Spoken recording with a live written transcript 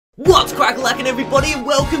What's crack-a-lackin' everybody, and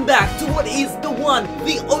welcome back to what is the one,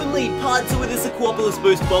 the only part 2 of this Aquapolis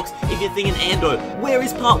Booster box. If you're thinking, Ando, where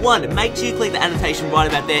is part 1? Make sure you click the annotation right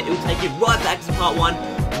about there. It will take you right back to part 1.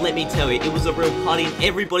 Let me tell you, it was a real party in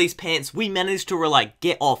everybody's pants. We managed to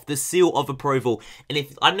get off the seal of approval. And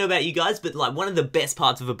if I don't know about you guys, but one of the best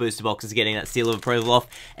parts of a booster box is getting that seal of approval off.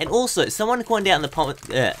 And also, someone pointed out in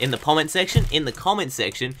the comment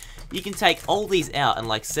section, you can take all these out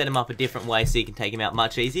and set them up a different way so you can take them out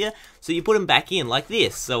much easier. So you put them back in like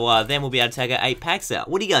this. So then we'll be able to take our 8 packs out.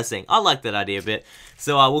 What do you guys think? I like that idea a bit.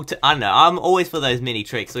 So I don't know. I'm always for those mini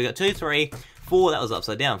tricks. So we got 2, 3, 4, that was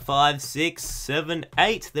upside down, 5, 6, 7,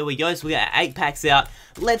 8, there we go, so we got 8 packs out.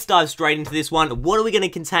 Let's dive straight into this one. What are we going to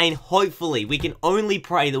contain? Hopefully, we can only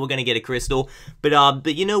pray that we're going to get a crystal,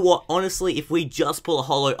 but you know what, honestly, if we just pull a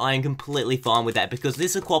holo, I am completely fine with that, because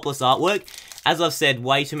this Aquapolis artwork, as I've said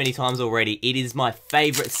way too many times already, it is my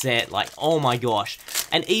favorite set, oh my gosh,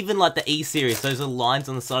 and even the E-series, those are lines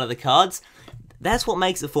on the side of the cards. That's what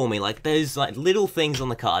makes it for me, those little things on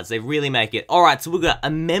the cards, they really make it. Alright, so we've got a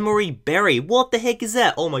memory berry. What the heck is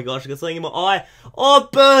that? Oh my gosh, I got something in my eye. Oh,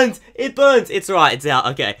 it burns! It burns! It's alright, it's out,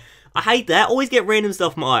 okay. I hate that, always get random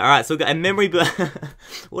stuff in my eye. Alright, so we've got a memory berry.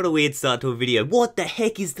 What a weird start to a video. What the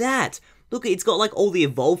heck is that? Look, it's got all the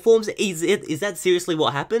evolved forms. Is that seriously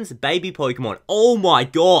what happens? Baby Pokemon. Oh my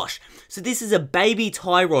gosh. So this is a baby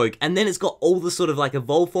Tyrogue, and then it's got all the sort of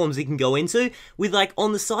evolved forms it can go into with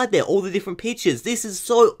on the side there, all the different pictures. This is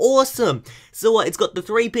so awesome. So it's got the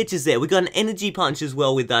 3 pictures there. We got an energy punch as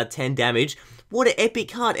well with 10 damage. What an epic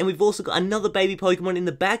card, and we've also got another baby Pokemon in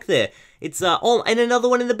the back there. It's, oh, and another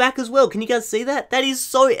one in the back as well. Can you guys see that? That is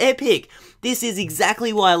so epic. This is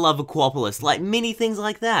exactly why I love Aquapolis, mini things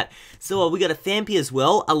like that. So, we got a Thampi as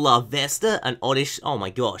well, a Larvesta, an Oddish, oh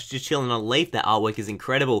my gosh, just chilling on a leaf. That artwork is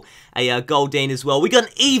incredible. A Goldeen as well. We got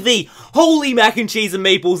an Eevee. Holy mac and cheese and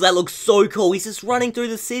meatballs, that looks so cool. He's just running through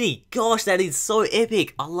the city. Gosh, that is so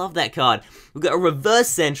epic. I love that card. We've got a Reverse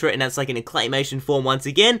Sentra, and that's an acclamation form once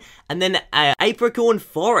again. And then a Apricorn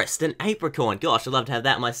Forest, an Apricorn. Gosh, I'd love to have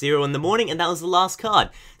that in my cereal in the morning, and that was the last card.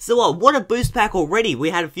 So, what a boost pack already. We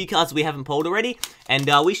had a few cards we haven't pulled already, and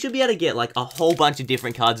we should be able to get a whole bunch of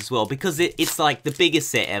different cards as well, because it's the biggest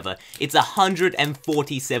set ever. It's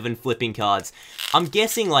 147 flipping cards. I'm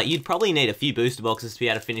guessing you'd probably need a few booster boxes to be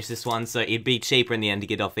able to finish this one, so it'd be cheaper in the end to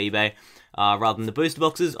get off eBay. Rather than the booster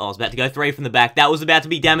boxes. I was about to go 3 from the back. That was about to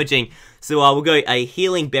be damaging. So we'll go a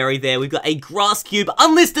Healing Berry there. We've got a Grass Cube,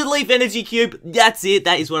 UnlistedLeaf Energy Cube. That's it.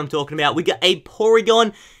 That is what I'm talking about. We got a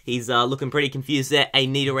Porygon. He's looking pretty confused there. A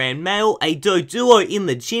Nidoran male. A Doduo in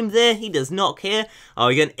the gym there. He does not care.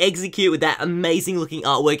 We got an Execute with that amazing looking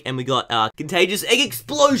artwork. And we got Contagious Egg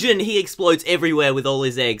Explosion. He explodes everywhere with all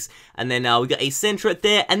his eggs. And then we got a Sentret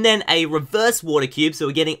there. And then a Reverse Water Cube. So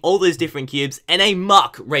we're getting all those different cubes. And a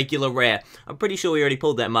Muck regular rare. I'm pretty sure we already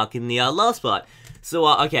pulled that Muck in the last part. So,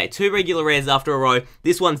 okay, 2 regular rares after a row.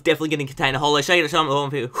 This one's definitely going to contain a holo. Shake it, show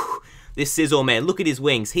him. This Sizzle man, look at his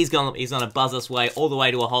wings. He's gonna buzz us way all the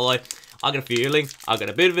way to a holo. I got a feeling, I got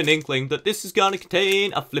a bit of an inkling that this is gonna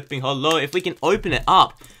contain a flipping holo. If we can open it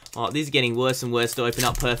up. Oh, these are getting worse and worse to open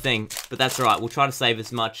up per thing. But that's alright, we'll try to save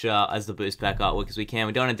as much as the boost pack artwork as we can.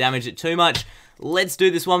 We don't want to damage it too much. Let's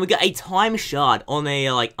do this one. We got a Time Shard on a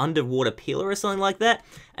underwater pillar or something like that.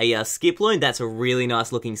 A Skiploon, that's a really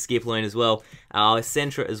nice looking Skiploon as well. A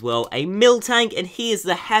Sentra as well. A Miltank, and he is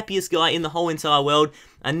the happiest guy in the whole entire world.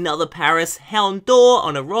 Another Paris Houndour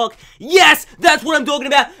on a rock. Yes, that's what I'm talking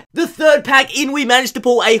about. The 3rd pack in, we managed to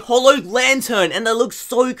pull a Holo Lantern, and that looks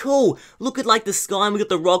so cool. Look at the sky, and we got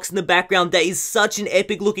the rocks in the background. That is such an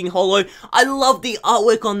epic looking holo. I love the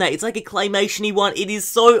artwork on that. It's like a claymation-y one. It is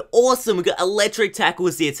so awesome. We got Electric Tackle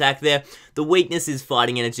as the attack there. The weakness is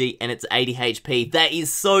Fighting Energy, and it's 80 HP. That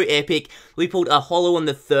is so epic. We pulled a holo on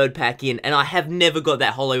the 3rd pack in, and I have never got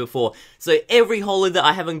that holo before. So every holo that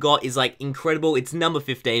I haven't got is incredible. It's number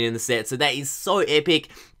 15 in the set, so that is so epic.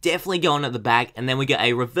 Definitely going at the back. And then we get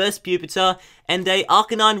a Reverse Pupitar and a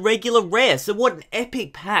Arcanine regular rare. So what an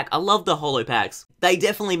epic pack. I love the holo packs. They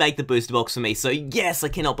definitely make the booster box for me. So yes, I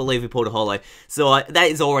cannot believe we pulled a holo. So that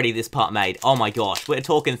is already this part made. Oh my gosh. We're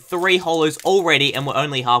talking 3 holos already, and we're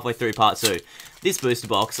only halfway through part 2. This booster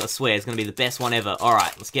box, I swear, is going to be the best one ever.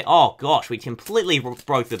 Alright, let's get... Oh, gosh, we completely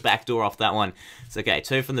broke the back door off that one. It's okay,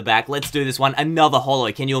 2 from the back. Let's do this one. Another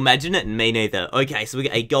holo. Can you imagine it? Me neither. Okay, so we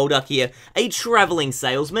got a Golduck here. A Traveling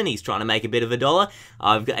Salesman. He's trying to make a bit of a dollar.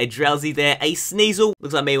 I've got a Drowsy there. A Sneasel.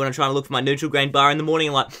 Looks like me when I'm trying to look for my neutral grain bar in the morning.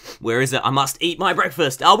 I'm like, where is it? I must eat my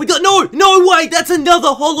breakfast. Oh, we got... No way! That's another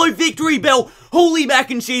holo Victory Bell. Holy mac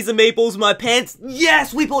and cheese and meatballs in my pants.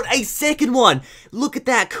 Yes, we bought a second one. Look at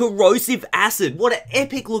that. Corrosive Acid. What an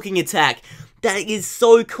epic looking attack. That is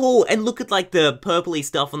so cool. And look at like the purpley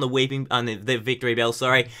stuff on the the victory bell,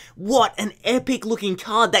 sorry. What an epic looking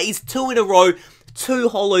card. That is 2 in a row, 2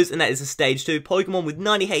 holos, and that is a stage 2 Pokemon with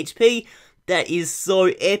 90 HP. That is so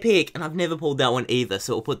epic, and I've never pulled that one either,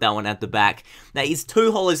 so we'll put that one at the back. That is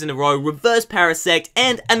 2 holos in a row, reverse Parasect,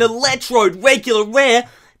 and an Electrode regular rare.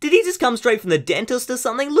 Did he just come straight from the dentist or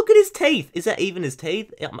something? Look at his teeth. Is that even his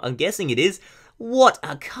teeth? I'm guessing it is. What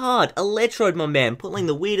a card. Electrode, my man, pulling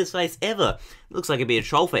the weirdest face ever. Looks like it'd be a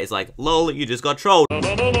troll face, like, lol, you just got trolled.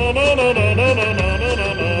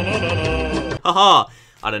 Haha.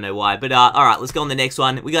 I don't know why, but alright, let's go on the next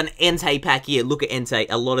one. We got an Entei pack here. Look at Entei.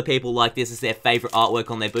 A lot of people like this as their favorite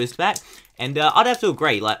artwork on their booster pack. And I'd have to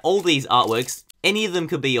agree, like, all these artworks, any of them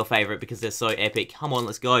could be your favorite because they're so epic. Come on,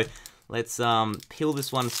 let's go. Let's peel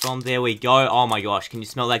this one from, there we go. Oh my gosh, can you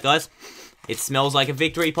smell that, guys? It smells like a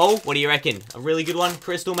victory, Paul. What do you reckon? A really good one?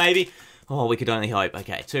 Crystal, maybe? Oh, we could only hope.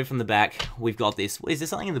 Okay, 2 from the back. We've got this. Is there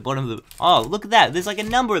something in the bottom of the... Oh, look at that. There's like a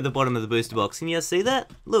number at the bottom of the booster box. Can you guys see that?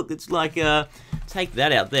 Look, it's like, take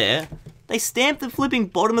that out there. They stamped the flipping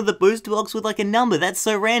bottom of the booster box with like a number. That's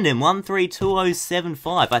so random.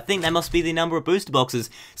 132075. I think that must be the number of booster boxes.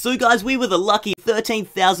 So guys, we were the lucky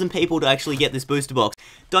 13,000 people to actually get this booster box.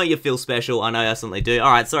 Don't you feel special? I know I certainly do.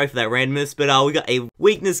 Alright, sorry for that randomness, but we got a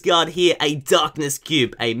weakness guard here, a darkness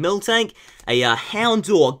cube, a Miltank, a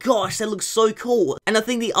Houndour. Gosh, that looks so cool. And I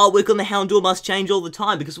think the artwork on the Houndour must change all the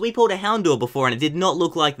time because we pulled a Houndour before and it did not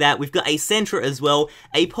look like that. We've got a Sentra as well,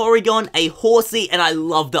 a Porygon, a Horsey, and I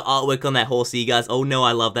love the artwork on that Horsey, you guys. Oh no,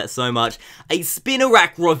 I love that so much. A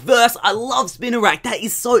Spinarak reverse. I love Spinarak. That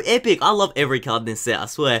is so epic. I love every card in this set, I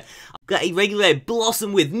swear. Got a regular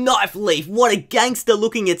Blossom with Knife Leaf. What a gangster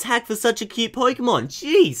looking attack for such a cute Pokemon.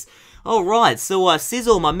 Jeez. Alright, so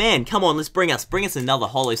Sizzle, my man, come on, let's bring us another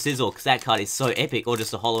holo Sizzle, because that card is so epic, or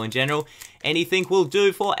just a holo in general. Anything will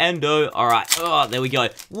do for Endo. Alright, oh, there we go.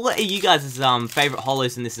 What are you guys' favorite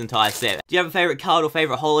holos in this entire set? Do you have a favorite card or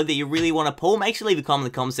favorite holo that you really want to pull? Make sure to leave a comment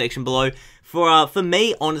in the comment section below. For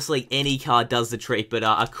me, honestly, any card does the trick, but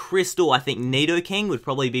a Crystal, I think Nidoking would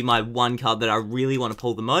probably be my one card that I really want to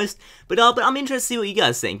pull the most. But I'm interested to see what you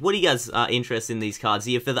guys think. What are you guys interested in these cards? Are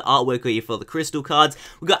you for the artwork or are you for the Crystal cards?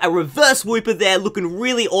 We've got a reverse Wooper there, looking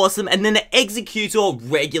really awesome, and then an Executor,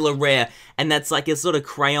 regular rare, and that's like a sort of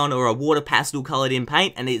crayon or a water pastel colored in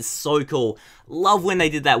paint, and it's so cool. Love when they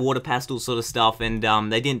did that water pastel sort of stuff, and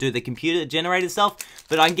they didn't do the computer generated stuff,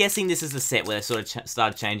 but I'm guessing this is the set where they sort of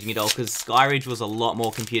started changing it all, because Skyridge was a lot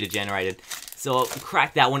more computer generated. So I'll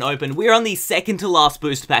crack that one open. We're on the second to last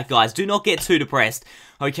booster pack, guys. Do not get too depressed.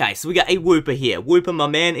 Okay, so we got a Wooper here. Wooper, my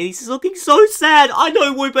man, and he's looking so sad. I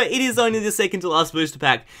know, Wooper, it is only the second to last booster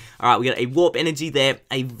pack. Alright, we got a Warp Energy there,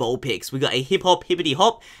 a Vulpix. We got a Hip Hop, Hippity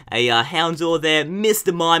Hop, a Houndour there,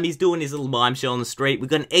 Mr. Mime, he's doing his little mime show on the street. We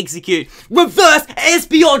got an Execute, Reverse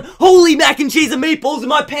Espeon, holy mac and cheese and meatballs in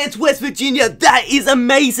my pants, West Virginia. That is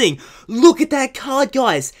amazing. Look at that card,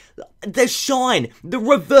 guys. The shine, the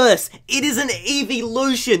reverse, it is an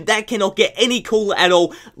evolution. That cannot get any cooler at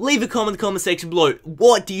all. Leave a comment in the comment section below.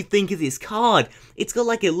 What do you think of this card? It's got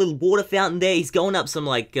like a little water fountain there. He's going up some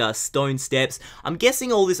like stone steps. I'm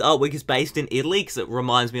guessing all this artwork is based in Italy because it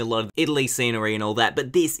reminds me a lot of Italy scenery and all that.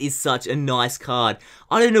 But this is such a nice card.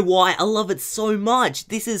 I don't know why, I love it so much.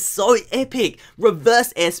 This is so epic.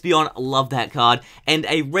 Reverse Espeon, love that card. And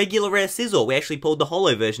a regular rare Sizzle. We actually pulled the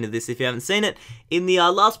holo version of this if you haven't seen it in the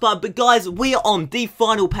last part. But guys, we are on the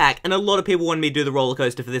final pack, and a lot of people wanted me to do the roller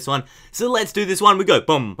coaster for this one. So let's do this one. We go,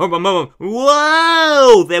 boom, boom, boom, boom.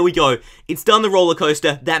 Whoa! There we go. It's done the roller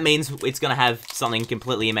coaster. That means it's going to have something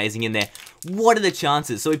completely amazing in there. What are the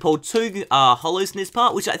chances? So we pulled 2 holos in this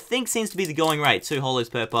part, which I think seems to be the going rate, 2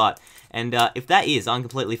 holos per part. And if that is, I'm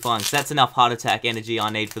completely fine, so that's enough heart attack energy I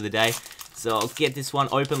need for the day. So I'll get this one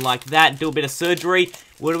open like that, do a bit of surgery.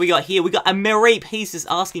 What do we got here? We got a Mareep. He's just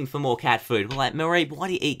asking for more cat food. We're like, Mareep, why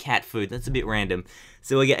do you eat cat food? That's a bit random.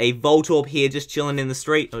 So we get a Voltorb here just chilling in the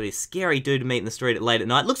street. Oh, he's a scary dude to meet in the street late at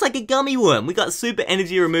night. Looks like a gummy worm. We got super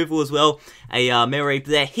energy removal as well. A Mareep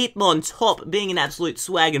there. Hitmontop being an absolute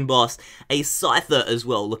swaggin' boss. A Scyther as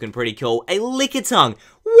well, looking pretty cool. A Lickitung.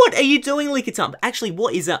 What are you doing, Lickitung? Actually,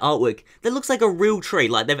 what is that artwork? That looks like a real tree.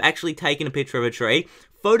 Like they've actually taken a picture of a tree,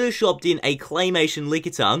 photoshopped in a claymation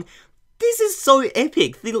Lickitung. This is so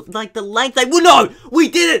epic. The length they... Well, no! We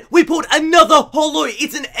did it! We pulled another holo!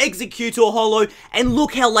 It's an Executor holo, and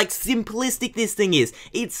look how, like, simplistic this thing is.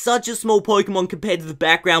 It's such a small Pokemon compared to the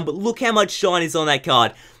background, but look how much shine is on that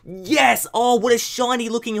card. Yes! Oh, what a shiny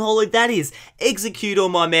looking holo that is. Executor,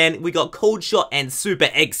 my man. We got Cold Shot and Super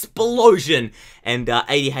Explosion. And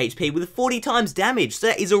 80 HP with 40 times damage. So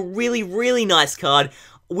that is a really, really nice card.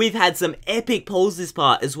 We've had some epic pulls this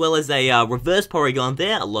part, as well as a reverse Porygon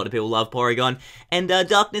there. A lot of people love Porygon. And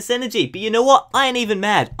Darkness Energy. But you know what? I ain't even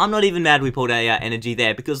mad. I'm not even mad we pulled a energy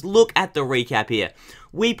there, because look at the recap here.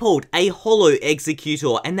 We pulled a Holo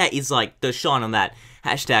Executor, and that is like the shine on that.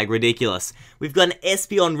 Hashtag ridiculous. We've got an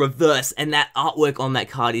Espeon reverse, and that artwork on that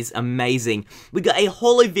card is amazing. We got a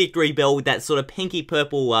Holo Victory Bell with that sort of pinky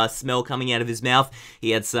purple smell coming out of his mouth. He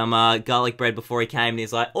had some garlic bread before he came, and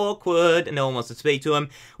he's like, awkward, and no one wants to speak to him.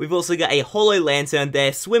 We've also got a Holo Lantern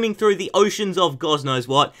there, swimming through the oceans of God knows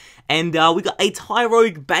what. And we got a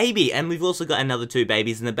Tyrogue baby, and we've also got another 2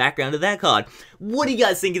 babies in the background of that card. What do you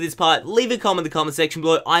guys think of this part? Leave a comment in the comment section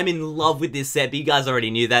below. I'm in love with this set, but you guys already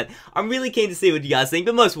knew that. I'm really keen to see what you guys think,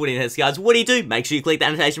 but most importantly, guys, what do? Make sure you click the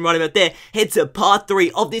annotation right about there. Head to part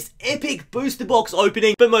 3 of this epic booster box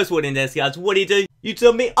opening. But most importantly, guys, what do? You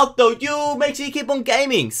tell me, I'll tell you. Make sure you keep on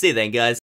gaming. See you then, guys.